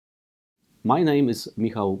My name is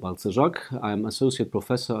Michał Balcerzak. I'm Associate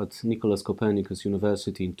Professor at Nicholas Copernicus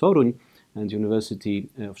University in Toruń and University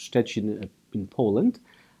of Szczecin in Poland.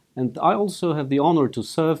 And I also have the honor to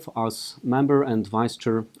serve as member and vice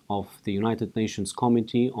chair of the United Nations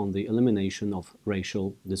Committee on the Elimination of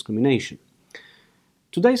Racial Discrimination.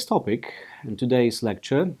 Today's topic and today's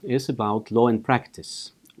lecture is about law and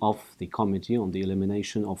practice of the Committee on the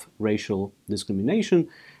Elimination of Racial Discrimination,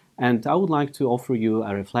 and I would like to offer you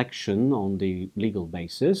a reflection on the legal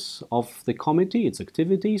basis of the committee, its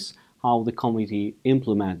activities, how the committee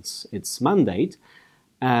implements its mandate,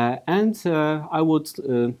 and I would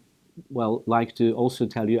like to also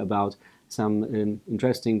tell you about some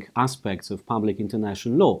interesting aspects of public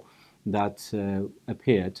international law that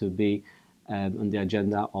appear to be on the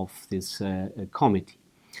agenda of this committee.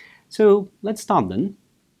 So let's start then.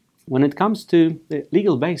 When it comes to the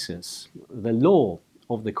legal basis, the law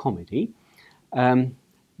of the committee,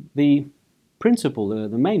 the principle,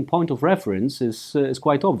 the main point of reference is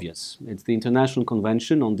quite obvious. It's the International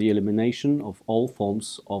Convention on the Elimination of All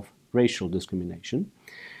Forms of Racial Discrimination.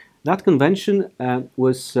 That convention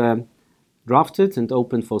was drafted and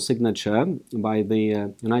opened for signature by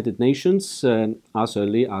the United Nations as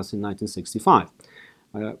early as in 1965.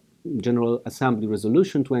 General Assembly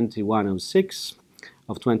Resolution 2106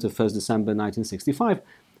 of 21st December 1965.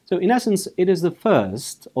 So in essence, it is the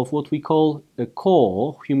first of what we call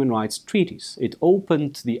core human rights treaties. It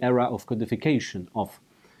opened the era of codification of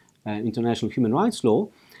international human rights law,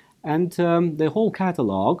 and the whole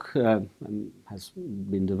catalogue has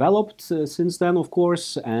been developed since then, of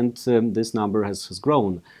course, and this number has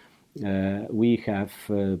grown. We have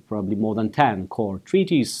probably more than 10 core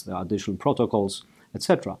treaties, the additional protocols,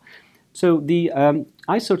 etc. So the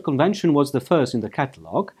ICERT Convention was the first in the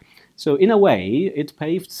catalogue. So in a way, it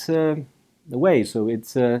paved the way. So it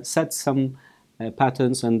set some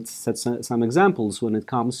patterns and sets some examples when it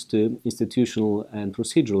comes to institutional and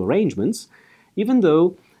procedural arrangements, even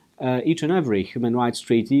though each and every human rights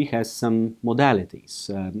treaty has some modalities,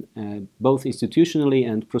 both institutionally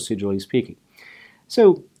and procedurally speaking.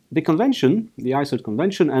 So the convention, the ICERT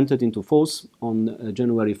Convention, entered into force on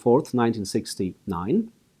January 4th,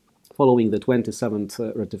 1969, following the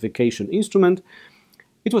 27th ratification instrument.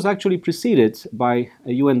 It was actually preceded by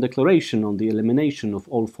a UN declaration on the elimination of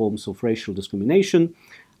all forms of racial discrimination,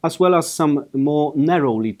 as well as some more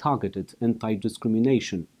narrowly targeted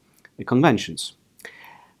anti-discrimination conventions.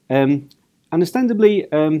 Understandably,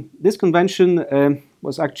 this convention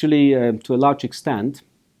was actually, to a large extent,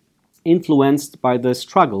 influenced by the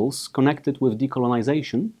struggles connected with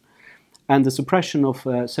decolonization and the suppression of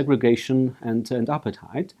segregation and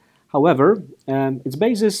apartheid. However, its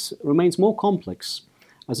basis remains more complex,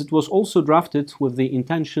 as it was also drafted with the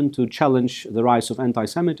intention to challenge the rise of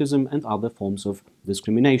anti-Semitism and other forms of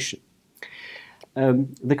discrimination.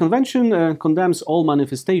 The Convention condemns all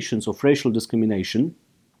manifestations of racial discrimination,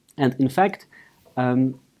 and in fact,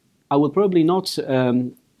 I will probably not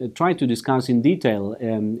try to discuss in detail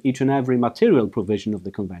each and every material provision of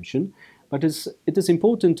the Convention, but it is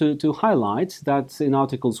important to highlight that in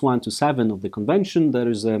Articles 1 to 7 of the Convention, there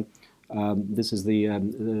is this is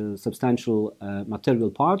the substantial material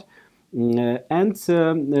part, and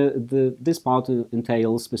this part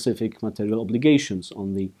entails specific material obligations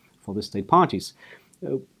for the state parties.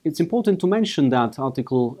 It's important to mention that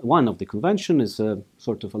Article 1 of the Convention is a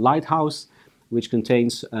sort of a lighthouse which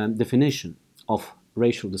contains definition of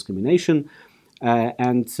racial discrimination,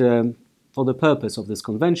 and for the purpose of this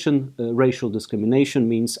convention, racial discrimination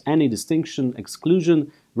means any distinction,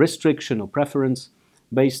 exclusion, restriction or preference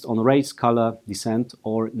based on race, color, descent,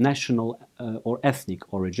 or national or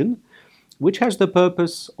ethnic origin, which has the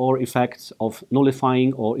purpose or effect of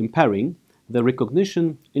nullifying or impairing the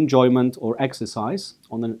recognition, enjoyment, or exercise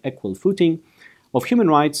on an equal footing of human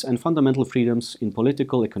rights and fundamental freedoms in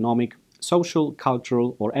political, economic, social,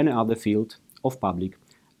 cultural, or any other field of public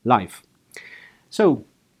life. So,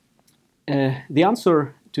 the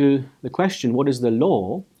answer to the question, what is the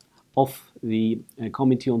law of the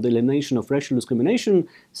Committee on the Elimination of Racial Discrimination,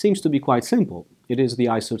 seems to be quite simple. It is the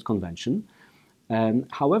ICERT Convention.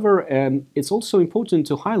 However, it's also important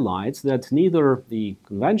to highlight that neither the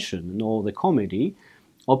Convention nor the Committee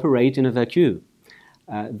operate in a vacuum.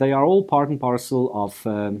 They are all part and parcel of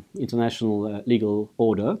international legal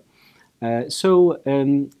order. So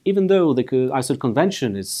even though the ICERT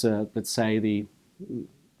Convention is, let's say, the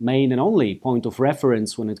main and only point of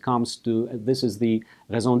reference when it comes to this is the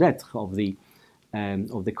raison d'être of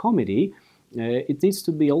the committee, it needs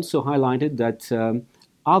to be also highlighted that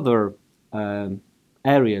other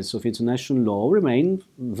areas of international law remain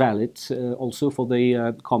valid also for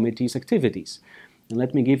the committee's activities. And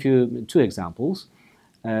let me give you two examples.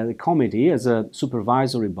 The committee, as a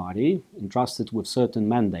supervisory body entrusted with certain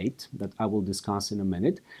mandate that I will discuss in a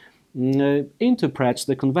minute, interprets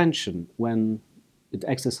the convention when it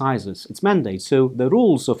exercises its mandate. So the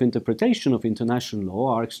rules of interpretation of international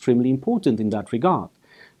law are extremely important in that regard.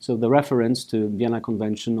 So the reference to Vienna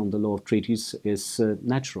Convention on the Law of Treaties is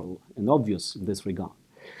natural and obvious in this regard.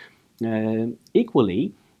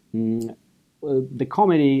 Equally, the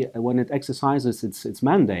committee, when it exercises its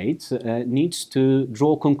mandate, needs to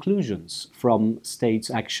draw conclusions from states'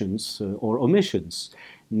 actions or omissions,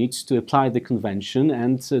 needs to apply the convention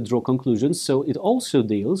and draw conclusions. So it also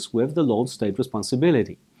deals with the law of state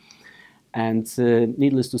responsibility. And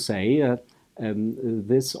needless to say,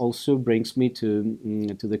 this also brings me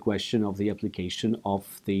to the question of the application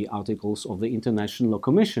of the articles of the International Law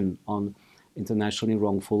Commission on internationally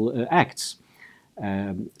wrongful acts.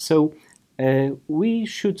 So we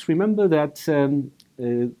should remember that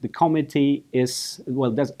the committee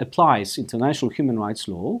that applies international human rights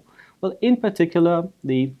law, well, in particular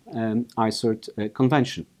the ICERT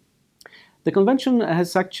Convention. The convention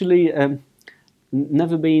has actually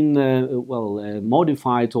never been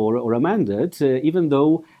modified or amended, even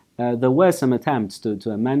though there were some attempts to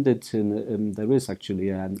amend it. There is actually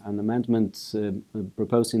an amendment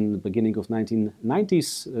proposed in the beginning of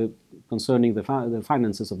 1990s concerning the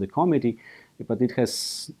finances of the committee, but it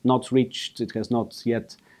has not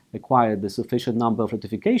yet acquired the sufficient number of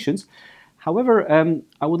ratifications. However,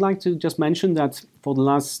 I would like to just mention that for the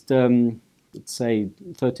last, let's say,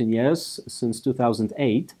 13 years, since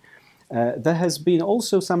 2008, there has been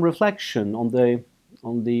also some reflection on the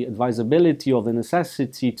advisability or the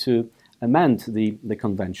necessity to amend the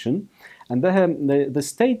convention. And the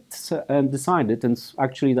states decided, and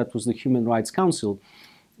actually that was the Human Rights Council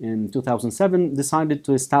in 2007, decided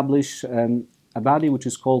to establish a body which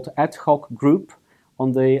is called Ad Hoc Group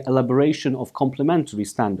on the Elaboration of Complementary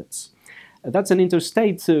Standards. That's an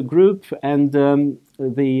interstate group, and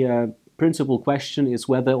the principal question is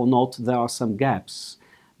whether or not there are some gaps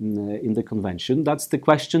in the convention. That's the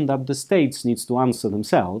question that the states needs to answer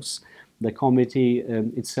themselves. The committee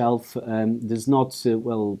itself does not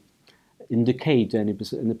indicate any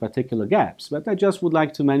particular gaps, but I just would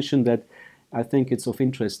like to mention that I think it's of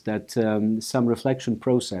interest that some reflection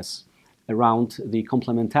process around the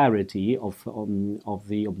complementarity of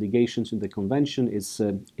the obligations in the convention is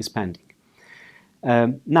pending.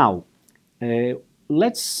 Now,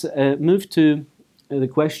 let's move to the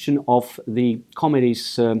question of the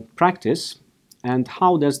committee's practice and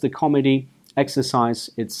how does the committee exercise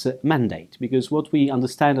its mandate, because what we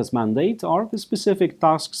understand as mandate are the specific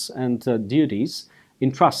tasks and duties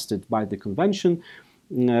entrusted by the convention.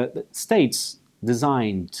 States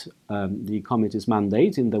designed the committee's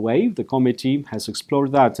mandate in the way the committee has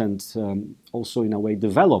explored that and also in a way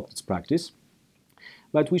developed its practice.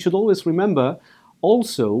 But we should always remember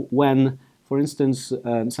also when, for instance,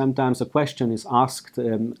 sometimes a question is asked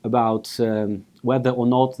about whether or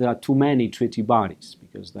not there are too many treaty bodies,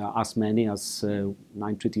 because there are as many as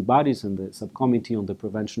 9 treaty bodies in the subcommittee on the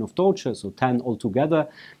prevention of torture, so 10 altogether.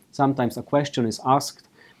 Sometimes a question is asked,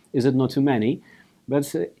 is it not too many?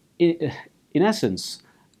 But in essence,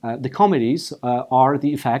 the committees are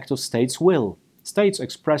the effect of states' will. States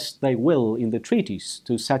express their will in the treaties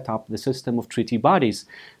to set up the system of treaty bodies.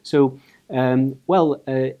 So,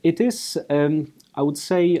 it is, I would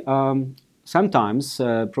say, sometimes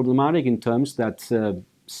problematic in terms that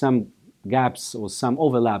some gaps or some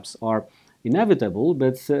overlaps are inevitable,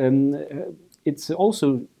 but it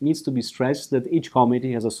also needs to be stressed that each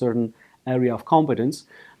committee has a certain area of competence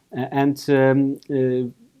and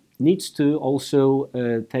needs to also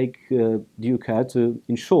take due care to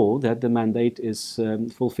ensure that the mandate is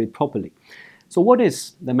fulfilled properly. So what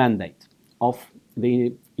is the mandate of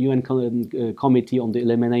the UN Committee on the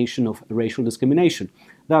Elimination of Racial Discrimination?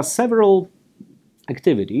 There are several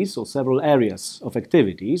activities or several areas of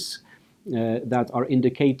activities that are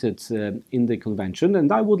indicated in the convention,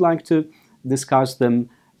 and I would like to discuss them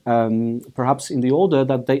perhaps in the order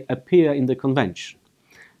that they appear in the convention.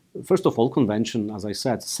 First of all, convention, as I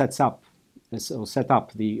said, set up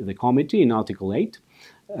the committee in Article 8.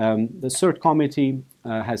 The third committee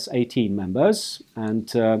has 18 members, and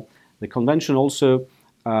the convention also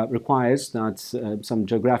requires that some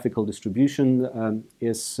geographical distribution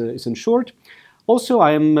is ensured. Also,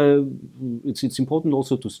 it's important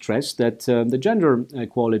also to stress that the gender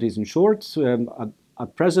equality is ensured.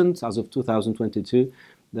 At present, as of 2022,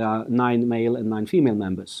 there are 9 male and 9 female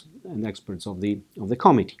members and experts of the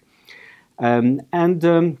committee.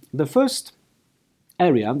 The first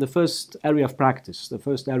area of practice, the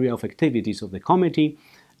first area of activities of the committee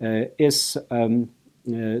is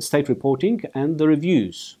state reporting and the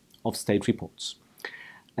reviews of state reports.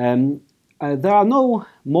 There are no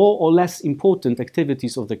more or less important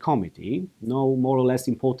activities of the committee, no more or less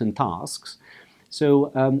important tasks.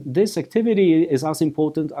 So this activity is as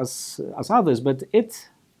important as others, but it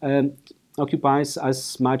occupies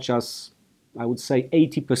as much as, I would say,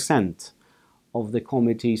 80% of the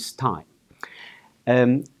committee's time.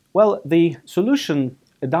 Well, the solution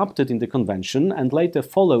adopted in the Convention and later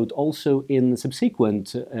followed also in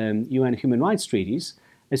subsequent UN human rights treaties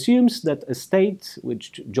assumes that a state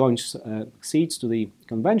which accedes to the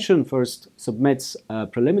Convention first submits a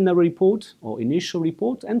preliminary report or initial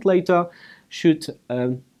report and later should,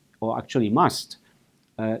 or actually must,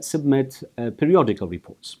 submit periodical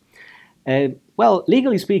reports. Well,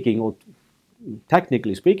 legally speaking, or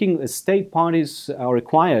technically speaking, state parties are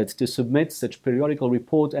required to submit such periodical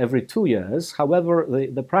report every 2 years. However,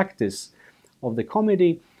 the practice of the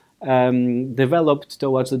committee developed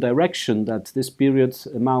towards the direction that this period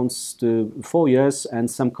amounts to 4 years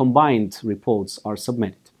and some combined reports are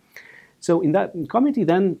submitted. So in that committee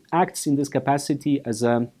then acts in this capacity as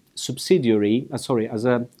a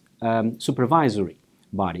supervisory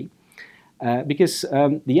body, because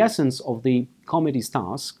the essence of the committee's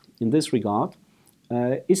task in this regard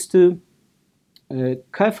is to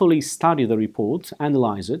carefully study the report,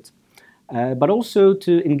 analyze it, but also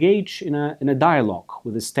to engage in a dialogue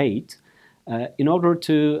with the state in order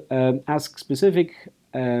to ask specific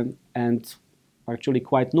and actually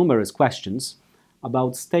quite numerous questions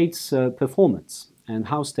about state's performance and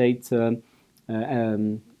how state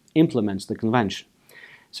implements the Convention.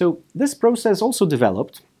 So this process also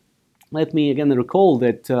developed. Let me again recall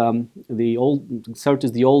that CERT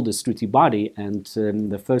is the oldest treaty body, and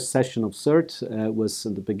the first session of CERT was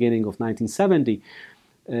in the beginning of 1970.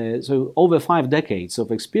 So over 5 decades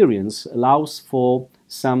of experience allows for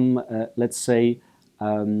some, let's say,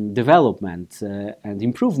 development and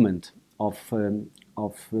improvement of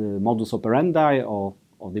modus operandi or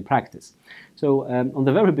the practice. So on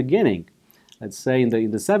the very beginning, let's say in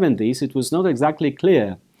the 70s, it was not exactly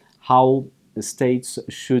clear how the states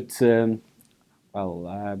should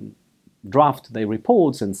draft their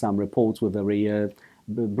reports, and some reports were very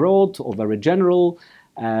broad or very general,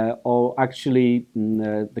 or actually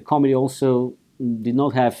the committee also did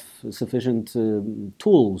not have sufficient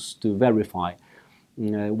tools to verify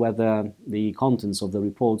whether the contents of the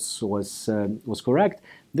reports was correct.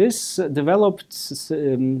 This developed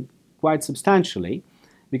quite substantially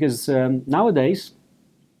because nowadays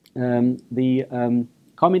the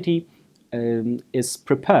committee is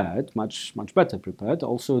prepared, much better prepared,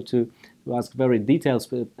 also to ask very detailed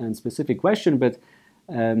and specific questions. But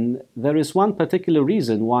there is one particular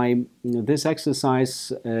reason why this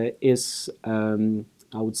exercise is, I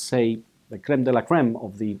would say, the crème de la crème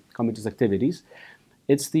of the committee's activities.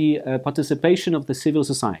 It's the participation of the civil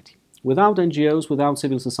society. Without NGOs, without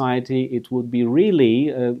civil society, it would be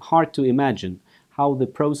really hard to imagine how the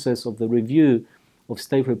process of the review of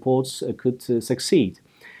state reports could succeed.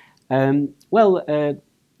 To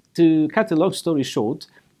cut a long story short,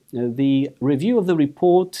 the review of the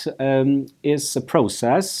report is a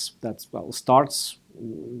process that starts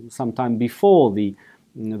sometime before the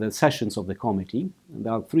sessions of the committee.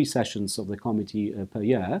 There are 3 sessions of the committee per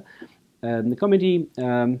year. The committee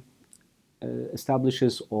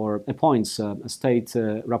establishes or appoints a state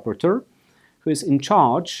rapporteur who is in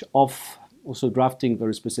charge of also drafting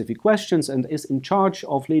very specific questions and is in charge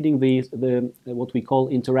of leading the what we call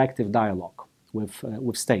interactive dialogue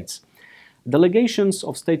with states. Delegations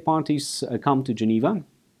of state parties come to Geneva.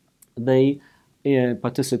 They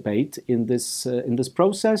participate in this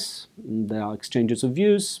process. There are exchanges of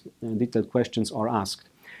views, detailed questions are asked.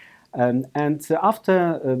 And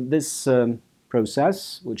after this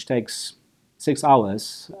process, which takes 6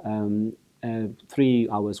 hours, 3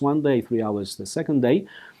 hours one day, 3 hours the second day,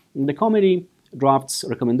 the committee drafts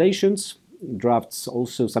recommendations, drafts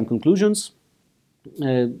also some conclusions,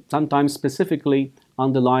 sometimes specifically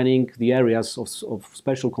underlining the areas of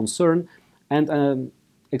special concern and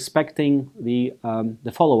expecting the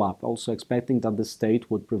follow-up, also expecting that the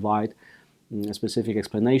state would provide specific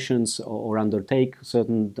explanations or undertake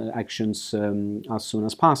certain actions as soon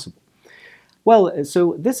as possible. Well,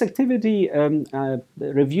 so this activity,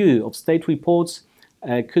 review of state reports,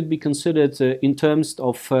 could be considered in terms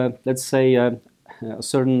of, let's say, a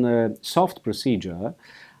certain soft procedure.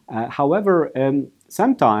 However,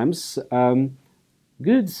 sometimes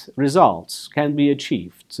good results can be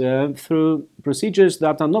achieved through procedures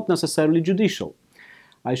that are not necessarily judicial.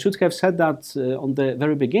 I should have said that on the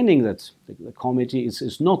very beginning that the committee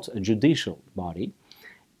is not a judicial body.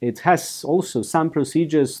 it has also some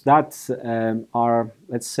procedures that are,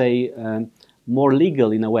 let's say, more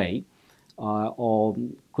legal in a way, or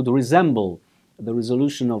could resemble the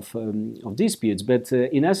resolution of disputes. But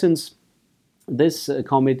in essence, this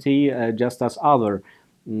committee, just as other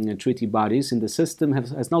treaty bodies in the system,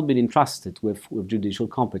 has not been entrusted with judicial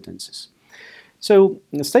competences. So,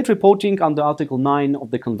 state reporting under Article 9 of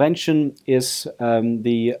the Convention is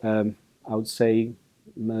I would say,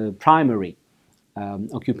 primary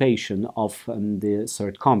occupation of the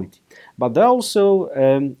Third Committee. But there are also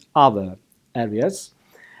other areas.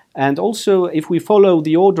 And also, if we follow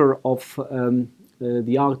the order of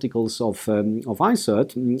the articles of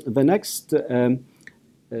ICERT, the next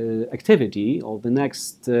activity or the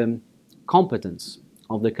next competence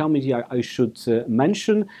of the committee I should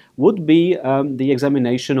mention would be the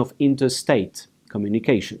examination of interstate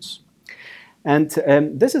communications. And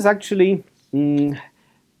this is actually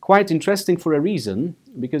quite interesting for a reason,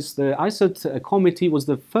 because the ICERT committee was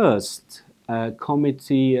the first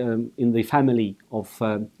committee in the family of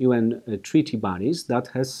UN treaty bodies that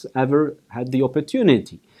has ever had the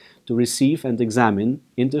opportunity to receive and examine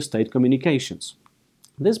interstate communications.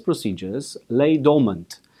 These procedures lay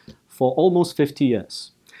dormant for almost 50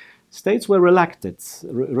 years. States were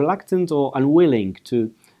reluctant or unwilling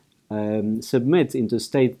to submit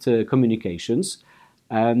interstate communications.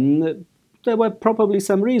 There were probably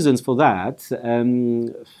some reasons for that.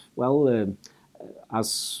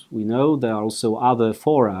 As we know, there are also other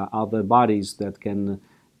fora, other bodies that can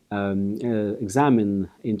examine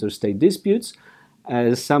interstate disputes.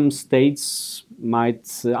 Some states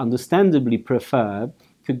might understandably prefer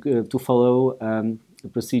to follow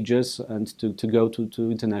procedures and to go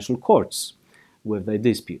to international courts with their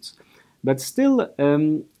disputes. But still,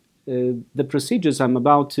 the procedures I'm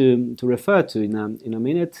about to refer to in a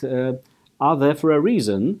minute are there for a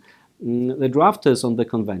reason. The drafters on the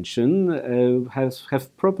convention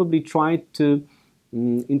have probably tried to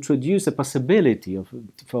introduce a possibility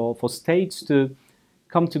for states to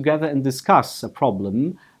come together and discuss a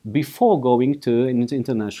problem before going to an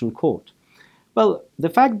international court. Well, the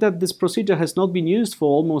fact that this procedure has not been used for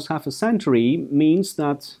almost half a century means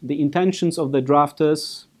that the intentions of the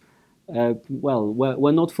drafters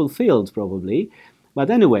were not fulfilled, probably. But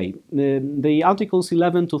anyway, the Articles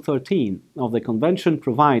 11 to 13 of the Convention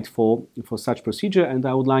provide for such procedure, and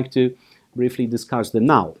I would like to briefly discuss them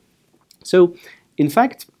now. So, in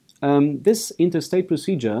fact, this interstate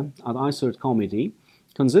procedure at ICERT Committee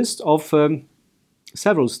consists of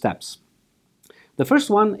several steps. The first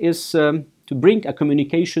one is to bring a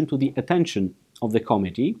communication to the attention of the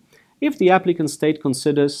committee if the applicant state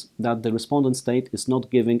considers that the respondent state is not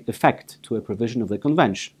giving effect to a provision of the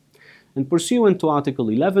Convention. And pursuant to Article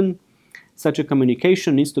 11, such a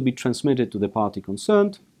communication needs to be transmitted to the party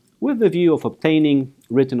concerned with the view of obtaining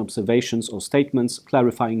written observations or statements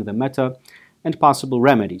clarifying the matter and possible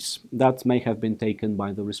remedies that may have been taken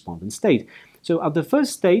by the respondent state. So at the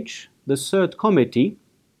first stage, the Third Committee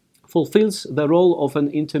fulfills the role of an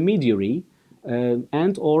intermediary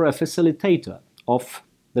and or a facilitator of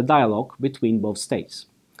the dialogue between both states.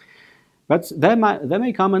 But there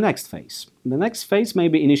may come a next phase. The next phase may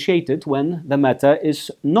be initiated when the matter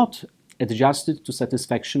is not adjusted to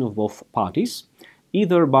satisfaction of both parties,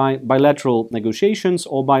 either by bilateral negotiations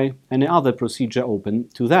or by any other procedure open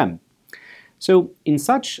to them. So, in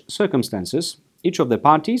such circumstances, each of the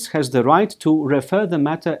parties has the right to refer the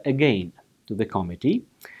matter again to the committee,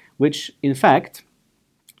 which in fact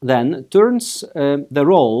then turns the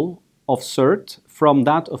role of CERT from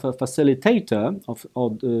that of a facilitator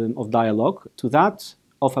of dialogue to that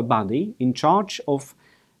of a body in charge of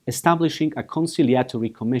establishing a conciliatory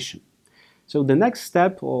commission. So the next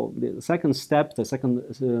step, or the second step, the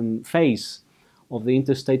second phase of the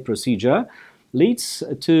interstate procedure leads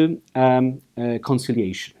to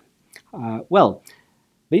conciliation.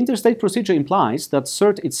 The interstate procedure implies that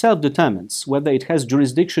CERT itself determines whether it has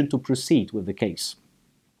jurisdiction to proceed with the case,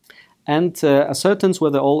 and ascertains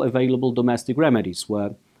whether all available domestic remedies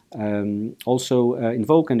were also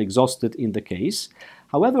invoked and exhausted in the case.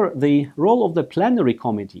 However, the role of the plenary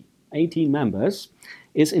committee, 18 members,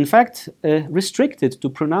 is in fact restricted to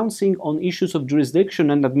pronouncing on issues of jurisdiction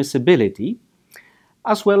and admissibility,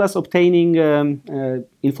 as well as obtaining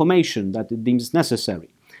information that it deems necessary.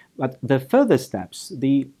 But the further steps,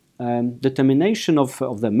 the determination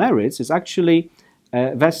of the merits, is actually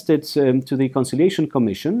vested to the Conciliation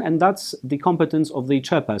Commission, and that's the competence of the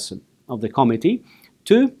chairperson of the committee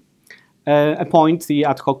to appoint the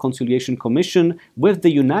Ad Hoc Conciliation Commission with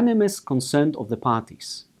the unanimous consent of the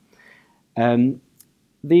parties.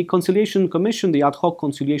 The Conciliation Commission, the Ad Hoc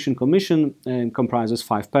Conciliation Commission, comprises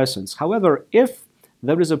 5 persons. However, if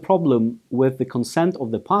there is a problem with the consent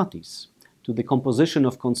of the parties to the composition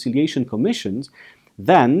of conciliation commissions,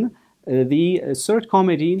 then the third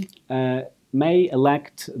committee may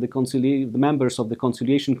elect the members of the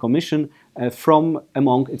conciliation commission from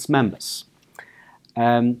among its members.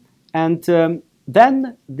 Then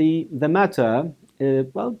the matter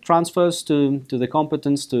transfers to the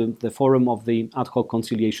competence to the forum of the Ad hoc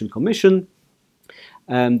Conciliation Commission.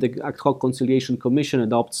 The Ad hoc Conciliation Commission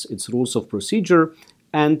adopts its rules of procedure,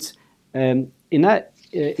 and in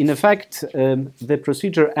effect, the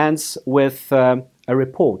procedure ends with a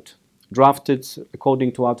report drafted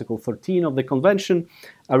according to Article 13 of the Convention,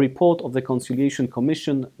 a report of the Conciliation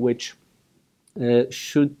Commission which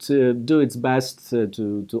should do its best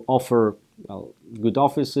to offer good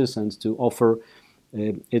offices and to offer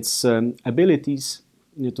its abilities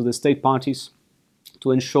to the state parties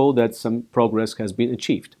to ensure that some progress has been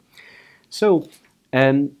achieved. So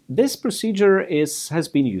this procedure has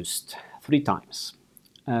been used 3 times.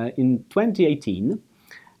 In 2018,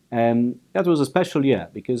 that was a special year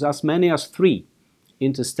because as many as 3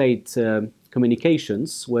 interstate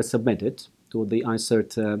communications were submitted to the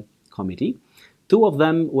ICERT committee. 2 of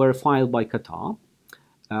them were filed by Qatar.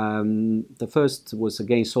 The first was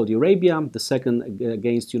against Saudi Arabia, the second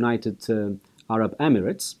against United Arab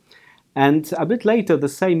Emirates. And a bit later the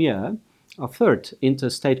same year, a third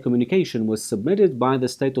interstate communication was submitted by the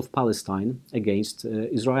State of Palestine against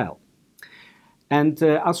Israel. And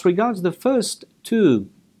as regards the first 2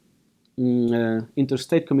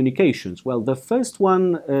 interstate communications, well, the first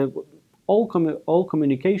one, all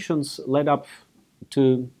communications led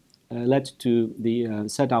to the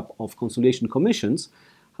setup of conciliation commissions.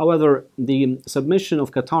 However, the submission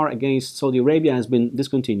of Qatar against Saudi Arabia has been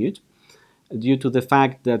discontinued due to the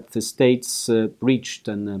fact that the states reached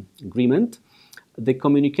an agreement. The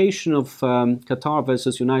communication of Qatar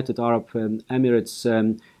versus United Arab Emirates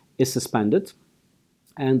is suspended,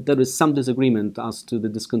 and there is some disagreement as to the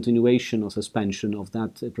discontinuation or suspension of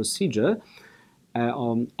that procedure.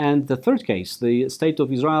 And the third case, the state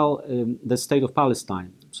of Israel, the state of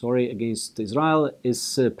Palestine, against Israel,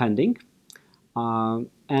 is pending.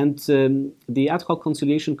 And the Ad hoc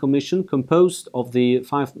Conciliation Commission, composed of the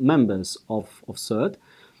 5 members of CERT,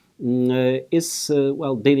 is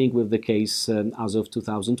dealing with the case as of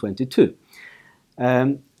 2022.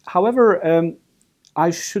 However,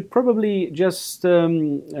 I should probably just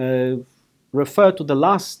refer to the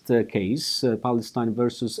last case, Palestine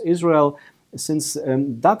versus Israel, since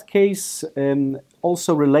that case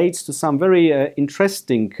also relates to some very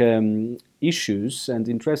interesting issues and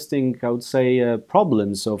interesting, I would say,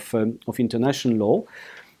 problems of international law.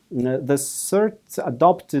 The CERT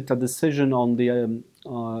adopted a decision on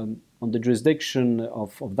the jurisdiction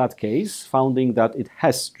of that case, finding that it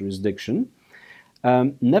has jurisdiction.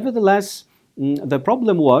 Nevertheless, the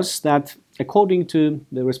problem was that, according to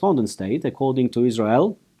the respondent state, according to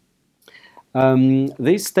Israel,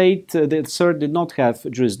 this state, the CERT did not have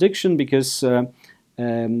jurisdiction because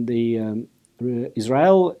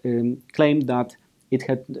Israel claimed that it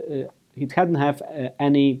hadn't have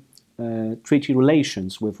any treaty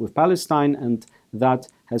relations with Palestine, and that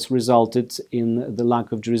has resulted in the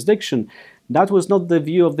lack of jurisdiction. That was not the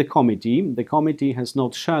view of the committee. The committee has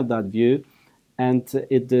not shared that view, and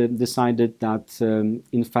it decided that,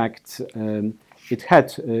 in fact, it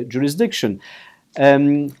had jurisdiction.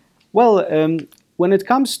 When it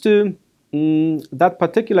comes to that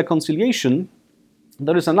particular conciliation,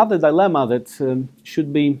 there is another dilemma that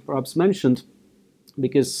should be perhaps mentioned,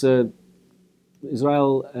 because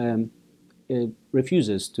Israel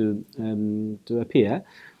refuses to appear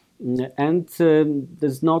and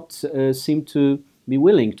does not seem to be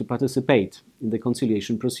willing to participate in the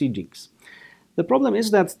conciliation proceedings. The problem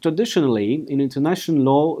is that traditionally, in international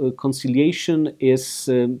law, conciliation is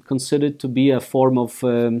considered to be a form of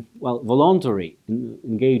voluntary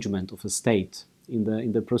engagement of a state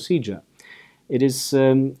in the procedure. It is,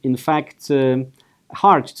 in fact,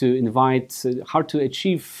 hard to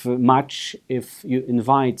achieve much if you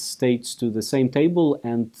invite states to the same table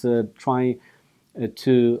and try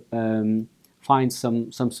to find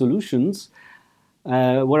some solutions.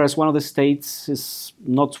 Whereas one of the states is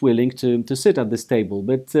not willing to sit at this table.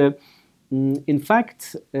 But in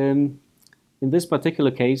fact, in this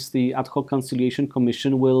particular case, the Ad hoc Conciliation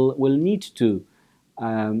Commission will need to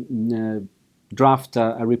draft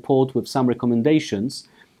a report with some recommendations.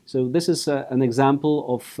 So this is an example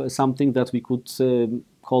of something that we could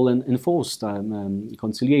call an enforced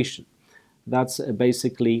conciliation. That's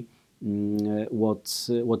basically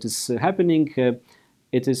what is happening.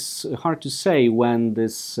 It is hard to say when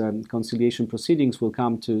this conciliation proceedings will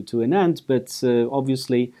come to an end, but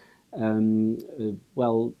obviously there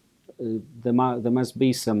must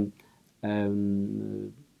be some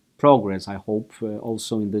progress, I hope,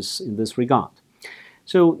 also in this regard.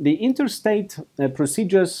 So the interstate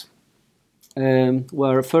procedures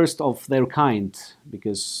were first of their kind,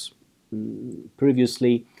 because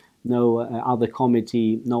previously no other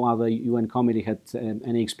UN committee had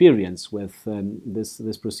any experience with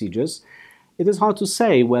these procedures. It is hard to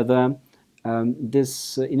say whether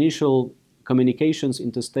this initial communications,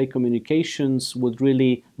 interstate communications, would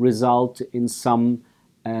really result in some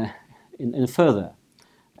in further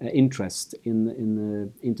interest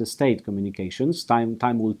in interstate communications.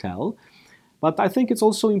 Time will tell. But I think it's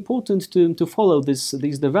also important to follow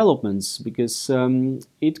these developments, because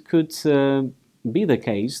it could be the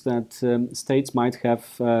case that states might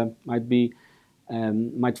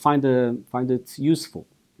find it useful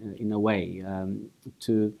in a way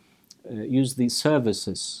to use the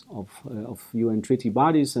services of UN treaty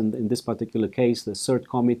bodies, and in this particular case, the Third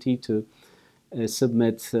Committee, to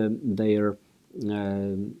submit their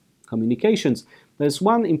communications. There's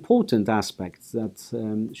one important aspect that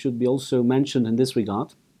should be also mentioned in this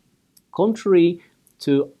regard. Contrary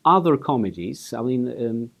to other committees, I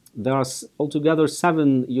mean, there are altogether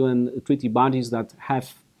 7 UN treaty bodies that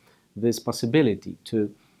have this possibility to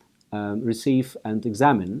receive and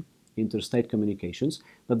examine interstate communications,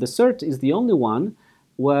 but the third is the only one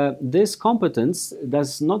where this competence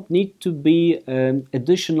does not need to be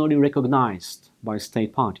additionally recognized by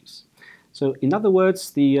state parties. So, in other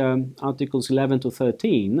words, the Articles 11 to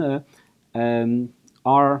 13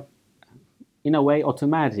 are, in a way,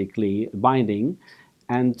 automatically binding,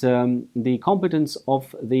 and the competence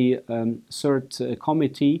of the Third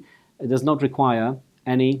Committee does not require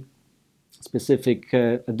any specific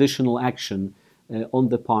additional action on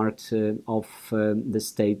the part of the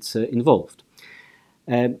states involved.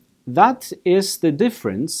 That is the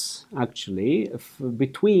difference, actually,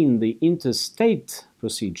 between the interstate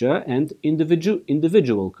procedure and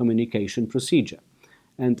individual communication procedure.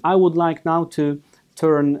 And I would like now to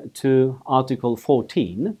turn to Article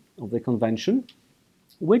 14 of the Convention,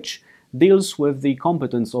 which deals with the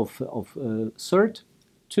competence of CERT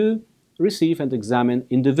to receive and examine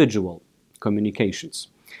individual communications.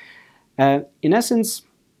 In essence,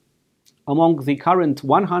 among the current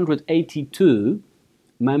 182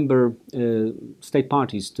 member state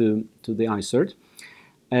parties to the ICERT,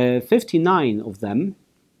 59 of them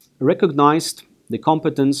recognized the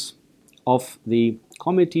competence of the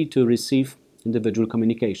committee to receive individual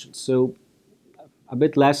communications, so a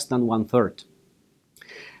bit less than 1/3.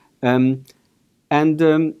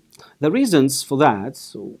 The reasons for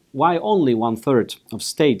that, why only 1/3 of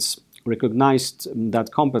states recognized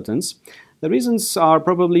that competence, the reasons are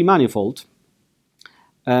probably manifold.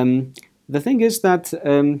 The thing is that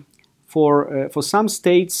for some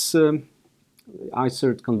states,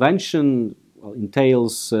 ICERT Convention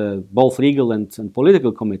entails both legal and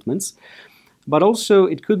political commitments, but also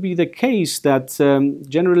it could be the case that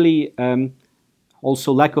generally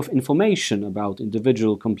also lack of information about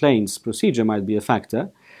individual complaints procedure might be a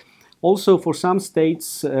factor. Also, for some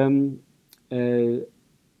states,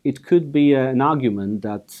 it could be an argument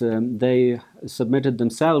that they submitted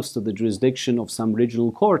themselves to the jurisdiction of some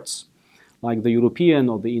regional courts, like the European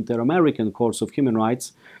or the Inter-American Courts of Human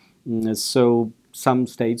Rights. So some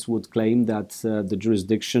states would claim that the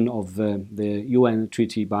jurisdiction of the UN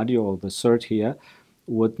treaty body, or the CERT here,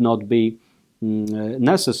 would not be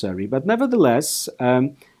necessary. But nevertheless,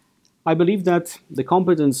 I believe that the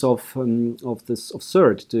competence of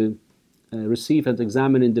CERT to receive and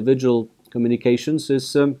examine individual communications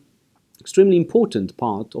is extremely important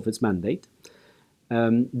part of its mandate,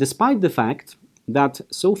 despite the fact that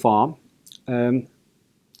so far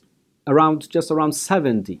around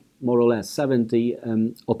 70, more or less 70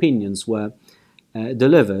 opinions were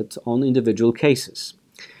delivered on individual cases.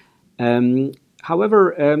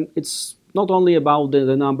 However, it's not only about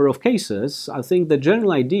the number of cases. I think the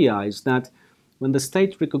general idea is that when the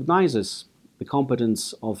state recognizes the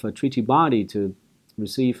competence of a treaty body to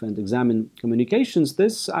receive and examine communications,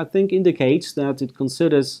 this, I think, indicates that it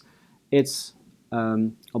considers its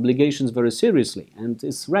obligations very seriously and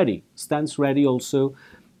stands ready also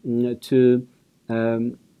to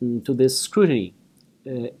this scrutiny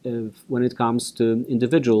when it comes to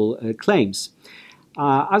individual claims.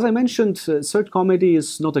 As I mentioned, CERT Committee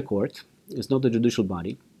is not a court, it's not a judicial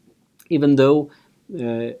body, even though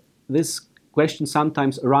this question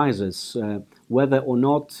sometimes arises whether or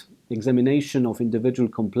not examination of individual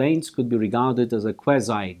complaints could be regarded as a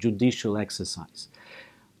quasi-judicial exercise.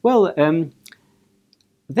 Well,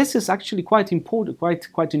 this is actually quite important,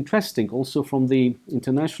 quite interesting also from the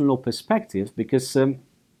international perspective, because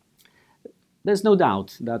there's no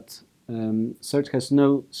doubt that CERT has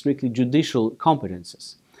no strictly judicial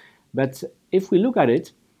competences. But if we look at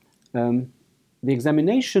it, the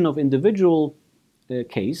examination of individual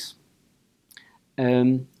case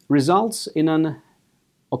results in an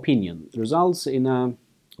opinion,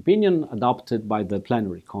 adopted by the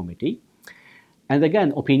plenary committee. And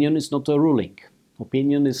again, opinion is not a ruling.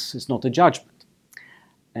 Opinion is not a judgment.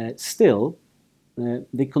 Still,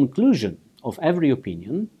 the conclusion of every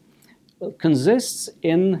opinion consists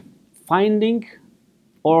in finding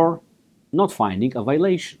or not finding a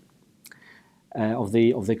violation of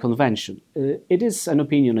the convention. It is an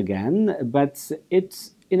opinion again, but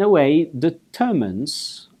it in a way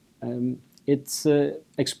determines, it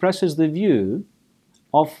expresses the view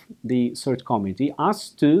of the CERT committee as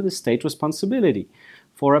to the state responsibility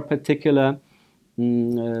for a particular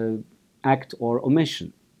act or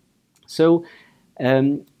omission. So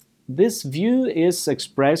this view is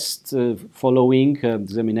expressed following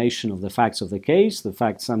examination of the facts of the case. The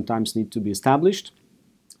facts sometimes need to be established.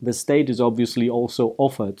 The state is obviously also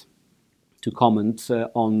offered to comment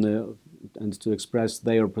on and to express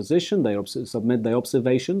their position, submit their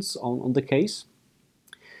observations on the case.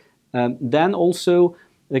 Then also,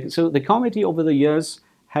 so the committee over the years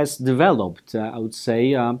has developed, I would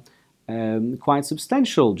say, quite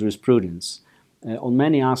substantial jurisprudence on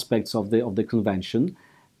many aspects of the convention,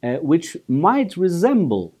 which might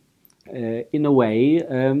resemble, in a way,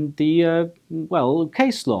 the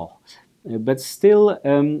case law, but still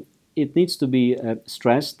it needs to be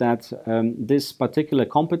stressed that this particular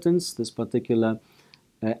competence, this particular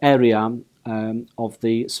area of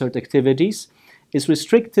the CERT activities is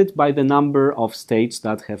restricted by the number of states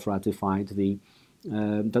that have ratified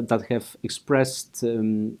that have expressed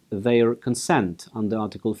their consent under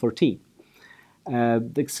Article 14.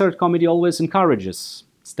 The CERT committee always encourages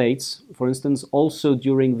states, for instance, also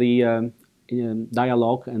during the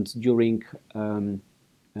dialogue and during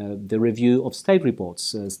the review of state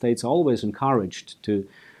reports. States are always encouraged to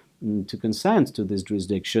consent to this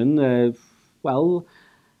jurisdiction.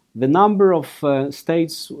 The number of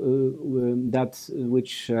states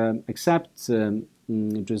which accept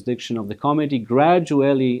jurisdiction of the committee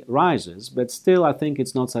gradually rises, but still I think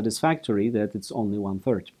it's not satisfactory that it's only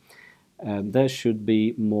 1/3. There should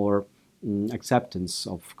be more acceptance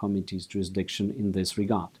of committee's jurisdiction in this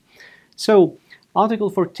regard. So Article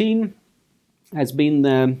 14 has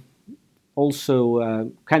been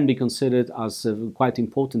also can be considered as a quite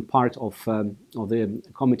important part of the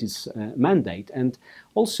committee's mandate. And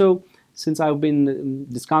also, since I've been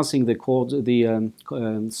discussing the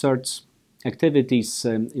CERT's activities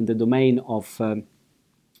in the domain of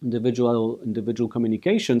individual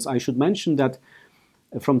communications, I should mention that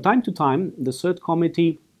from time to time the CERT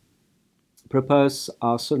committee prepares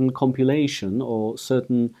a certain compilation or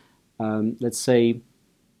certain, let's say,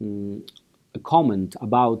 a comment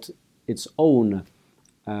about its own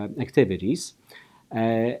activities.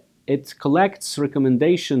 It collects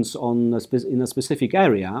recommendations in a specific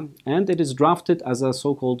area, and it is drafted as a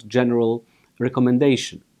so-called general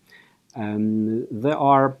recommendation. There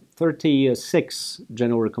are 36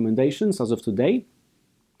 general recommendations as of today.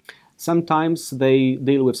 Sometimes they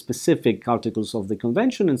deal with specific articles of the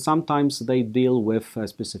convention, and sometimes they deal with a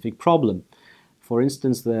specific problem. For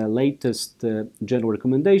instance, the latest general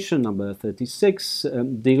recommendation, number 36,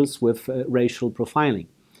 deals with racial profiling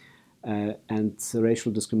and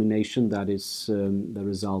racial discrimination that is the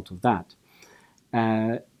result of that.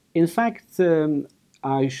 In fact,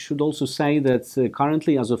 I should also say that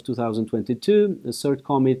currently, as of 2022, the CERT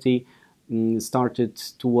committee started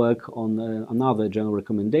to work on another general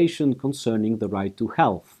recommendation concerning the right to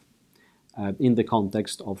health in the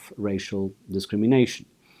context of racial discrimination.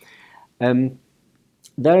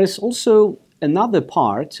 There is also another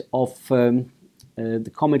part of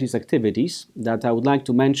the committee's activities that I would like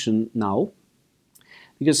to mention now,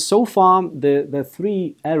 because so far the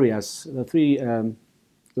three areas,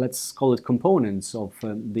 let's call it components of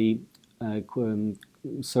the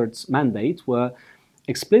CERT's mandate were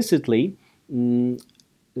explicitly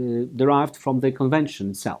derived from the convention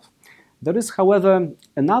itself. There is, however,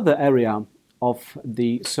 another area of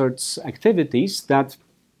the CERT's activities that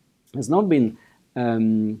has not been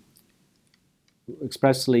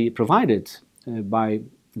expressly provided by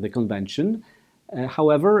the convention.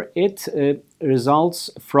 However, it results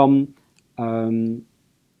from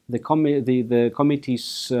the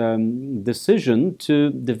committee's decision to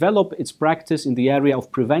develop its practice in the area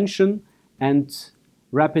of prevention and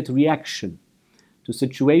rapid reaction to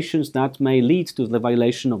situations that may lead to the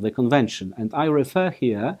violation of the convention. And I refer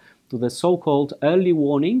here to the so-called early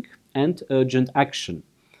warning and urgent action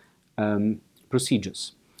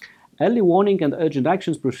procedures. early warning and urgent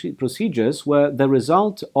actions procedures were the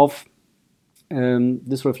result of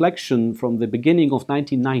this reflection from the beginning of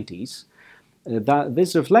 1990s.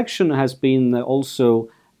 This reflection has been also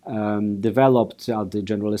developed at the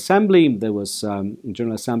General Assembly. There was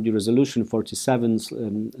General Assembly Resolution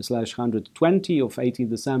 47/120 of 18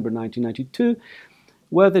 December 1992,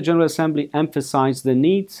 where the General Assembly emphasized the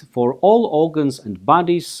need for all organs and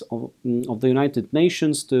bodies of the United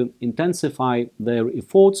Nations to intensify their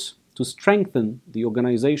efforts to strengthen the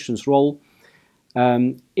organization's role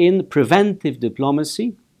in preventive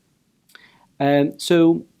diplomacy.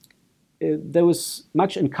 So there was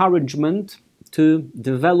much encouragement to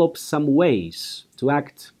develop some ways to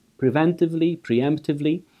act preventively,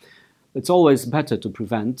 preemptively. It's always better to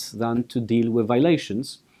prevent than to deal with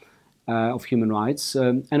violations of human rights.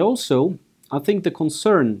 And also, I think the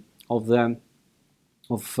concern of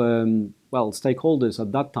stakeholders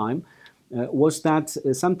at that time was that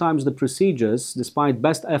sometimes the procedures, despite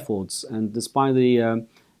best efforts and despite the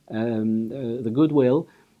goodwill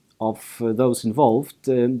of those involved,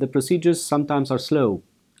 the procedures sometimes are slow.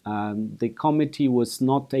 The committee was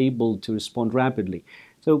not able to respond rapidly.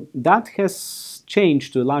 So that has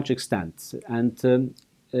changed to a large extent. And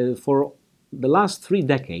for the last 3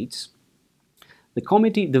 decades, the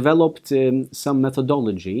committee developed some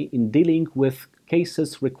methodology in dealing with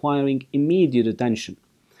cases requiring immediate attention.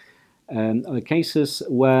 Cases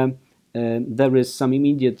where there is some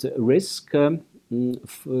immediate risk,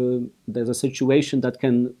 there's a situation that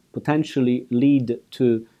can potentially lead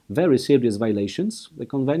to very serious violations of the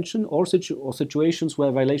Convention, or situations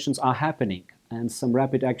where violations are happening and some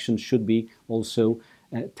rapid action should be also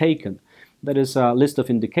taken. There is a list of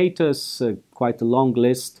indicators, quite a long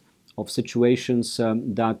list of situations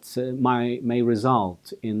that may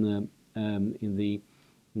result in the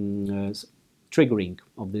triggering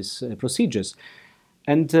of these procedures.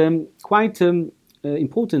 And quite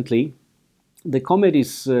importantly, the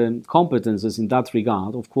committee's competences in that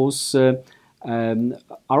regard, of course,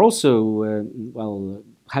 are also,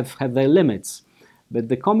 have their limits. But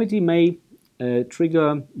the committee may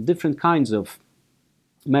trigger different kinds of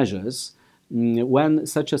measures when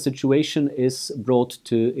such a situation is brought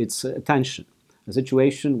to its attention. A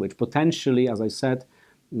situation which potentially, as I said,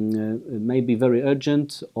 may be very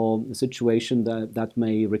urgent, or a situation that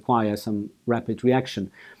may require some rapid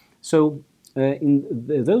reaction. So in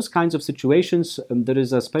those kinds of situations, there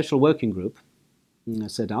is a special working group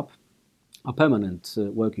set up, a permanent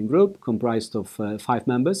working group comprised of 5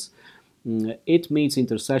 members. It meets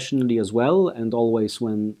intersessionally as well, and always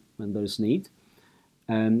when there is need.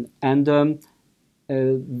 That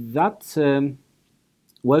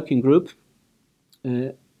working group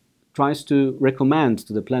tries to recommend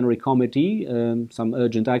to the plenary committee some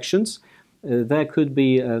urgent actions. There could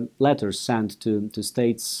be letters sent to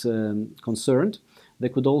states concerned. There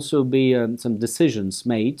could also be some decisions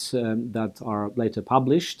made that are later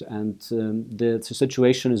published, and the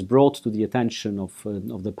situation is brought to the attention of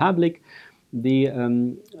the public. The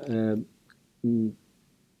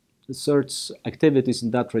CERT's activities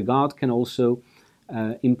in that regard can also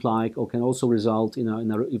imply, or can also result in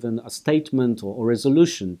even a statement or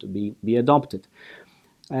resolution to be adopted.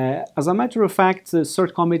 As a matter of fact, the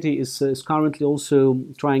CERT committee is currently also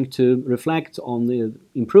trying to reflect on the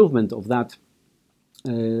improvement of that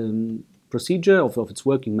procedure, of its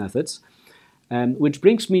working methods, which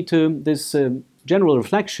brings me to this general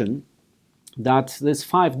reflection that these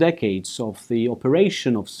 5 decades of the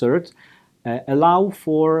operation of CERT allow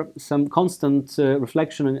for some constant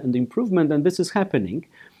reflection and improvement, and this is happening.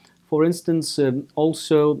 For instance,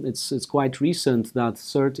 also it's quite recent that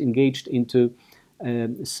CERT engaged into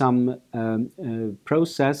some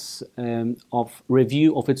process of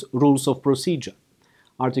review of its rules of procedure.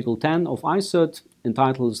 Article 10 of ICERT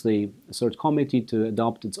entitles the CERT committee to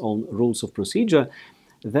adopt its own rules of procedure.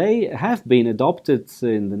 They have been adopted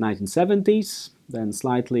in the 1970s, then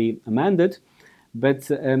slightly amended,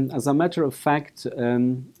 but as a matter of fact,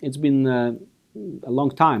 it's been a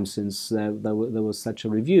long time since there was such a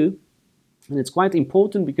review. And it's quite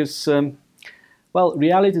important because,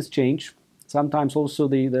 realities change. Sometimes also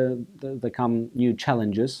there come new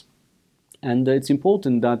challenges. And it's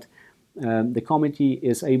important that the committee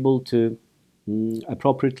is able to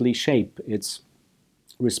appropriately shape its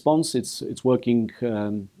response, its working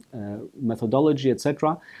methodology,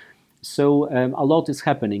 etc. So a lot is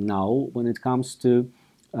happening now when it comes to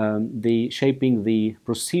the shaping the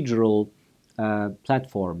procedural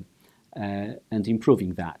platform and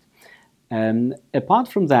improving that. Apart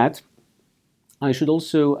from that, I should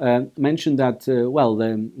also mention that,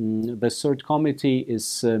 the CERT committee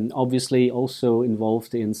is obviously also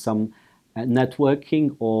involved in some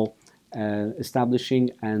networking or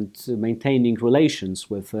establishing and maintaining relations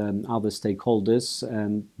with other stakeholders,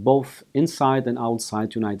 both inside and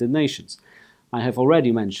outside United Nations. I have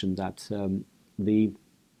already mentioned that the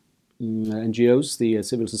NGOs, the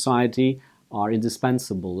civil society, are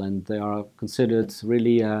indispensable, and they are considered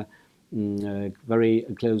really very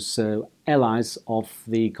close allies of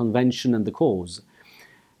the Convention and the cause.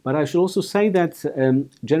 But I should also say that,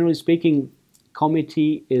 generally speaking,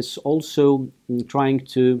 committee is also trying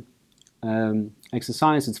to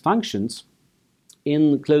exercise its functions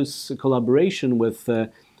in close collaboration with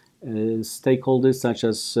stakeholders such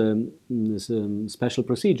as special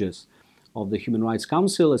procedures of the Human Rights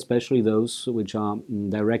Council, especially those which are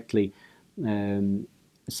directly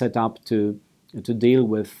set up to deal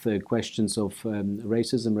with questions of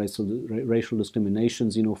racism, racial discrimination,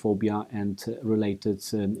 xenophobia, and related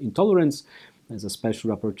intolerance. There's a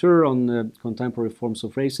special rapporteur on contemporary forms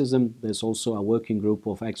of racism. There's also a working group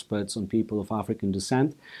of experts on people of African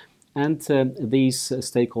descent. And these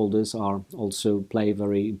stakeholders are also play a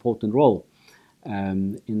very important role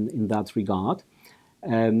in that regard.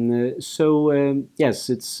 Yes,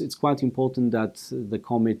 it's quite important that the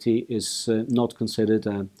committee is not considered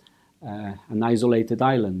an isolated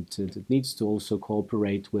island. It needs to also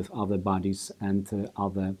cooperate with other bodies and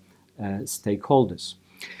other stakeholders.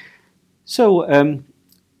 So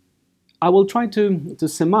I will try to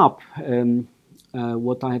sum up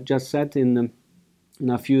what I have just said in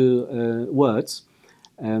a few words.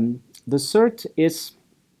 The CERT is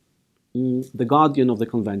the guardian of the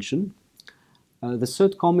Convention. The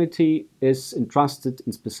CERT committee is entrusted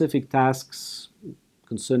in specific tasks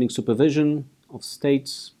concerning supervision of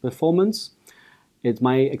states' performance. It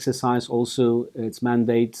may exercise also its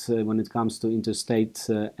mandate when it comes to interstate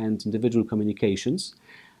and individual communications.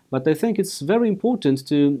 But I think it's very important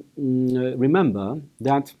to remember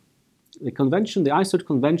that the convention, the ICERT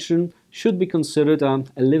Convention, should be considered a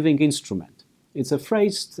living instrument. It's a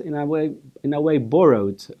phrase in a way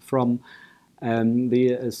borrowed from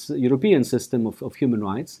the European system of human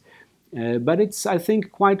rights, but it's, I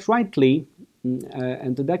think, quite rightly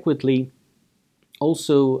and adequately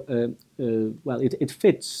also, it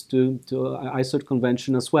fits to ICERT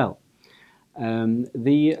Convention as well.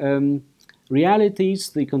 The realities,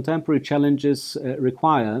 the contemporary challenges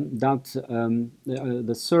require that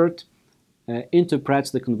the CERT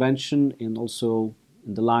interprets the Convention in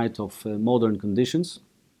the light of modern conditions.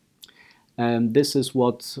 This is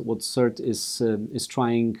what CERT is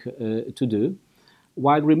trying to do,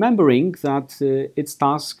 while remembering that its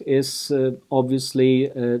task is obviously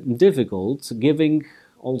difficult, giving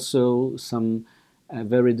also some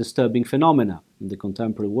very disturbing phenomena in the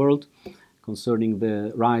contemporary world concerning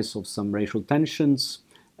the rise of some racial tensions,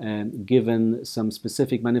 given some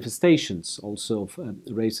specific manifestations also of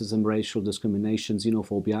racism, racial discrimination,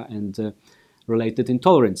 xenophobia, and related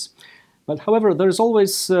intolerance. But however, there is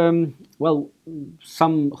always, some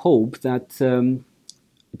hope that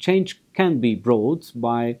change can be brought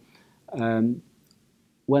by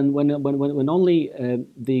when only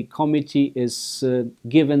the committee is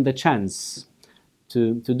given the chance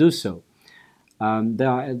to do so. There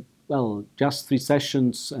are just 3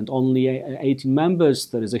 sessions and only 18 members.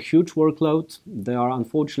 There is a huge workload.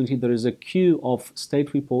 Unfortunately, there is a queue of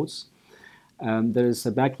state reports. There is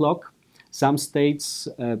a backlog. Some states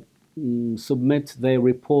submit their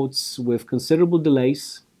reports with considerable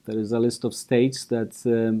delays. There is a list of states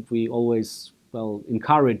that we always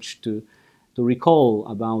encourage to recall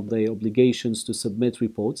about their obligations to submit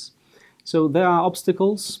reports. So there are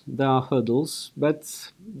obstacles, there are hurdles,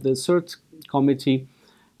 but the CERT committee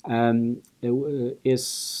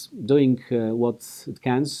is doing what it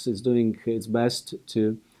can, is doing its best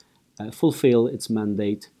to fulfill its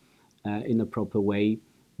mandate in a proper way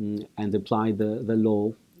and apply the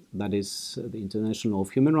law, that is the International Law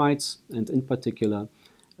of Human Rights, and in particular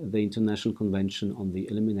the International Convention on the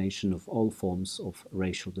Elimination of all forms of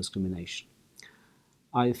racial discrimination.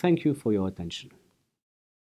 I thank you for your attention.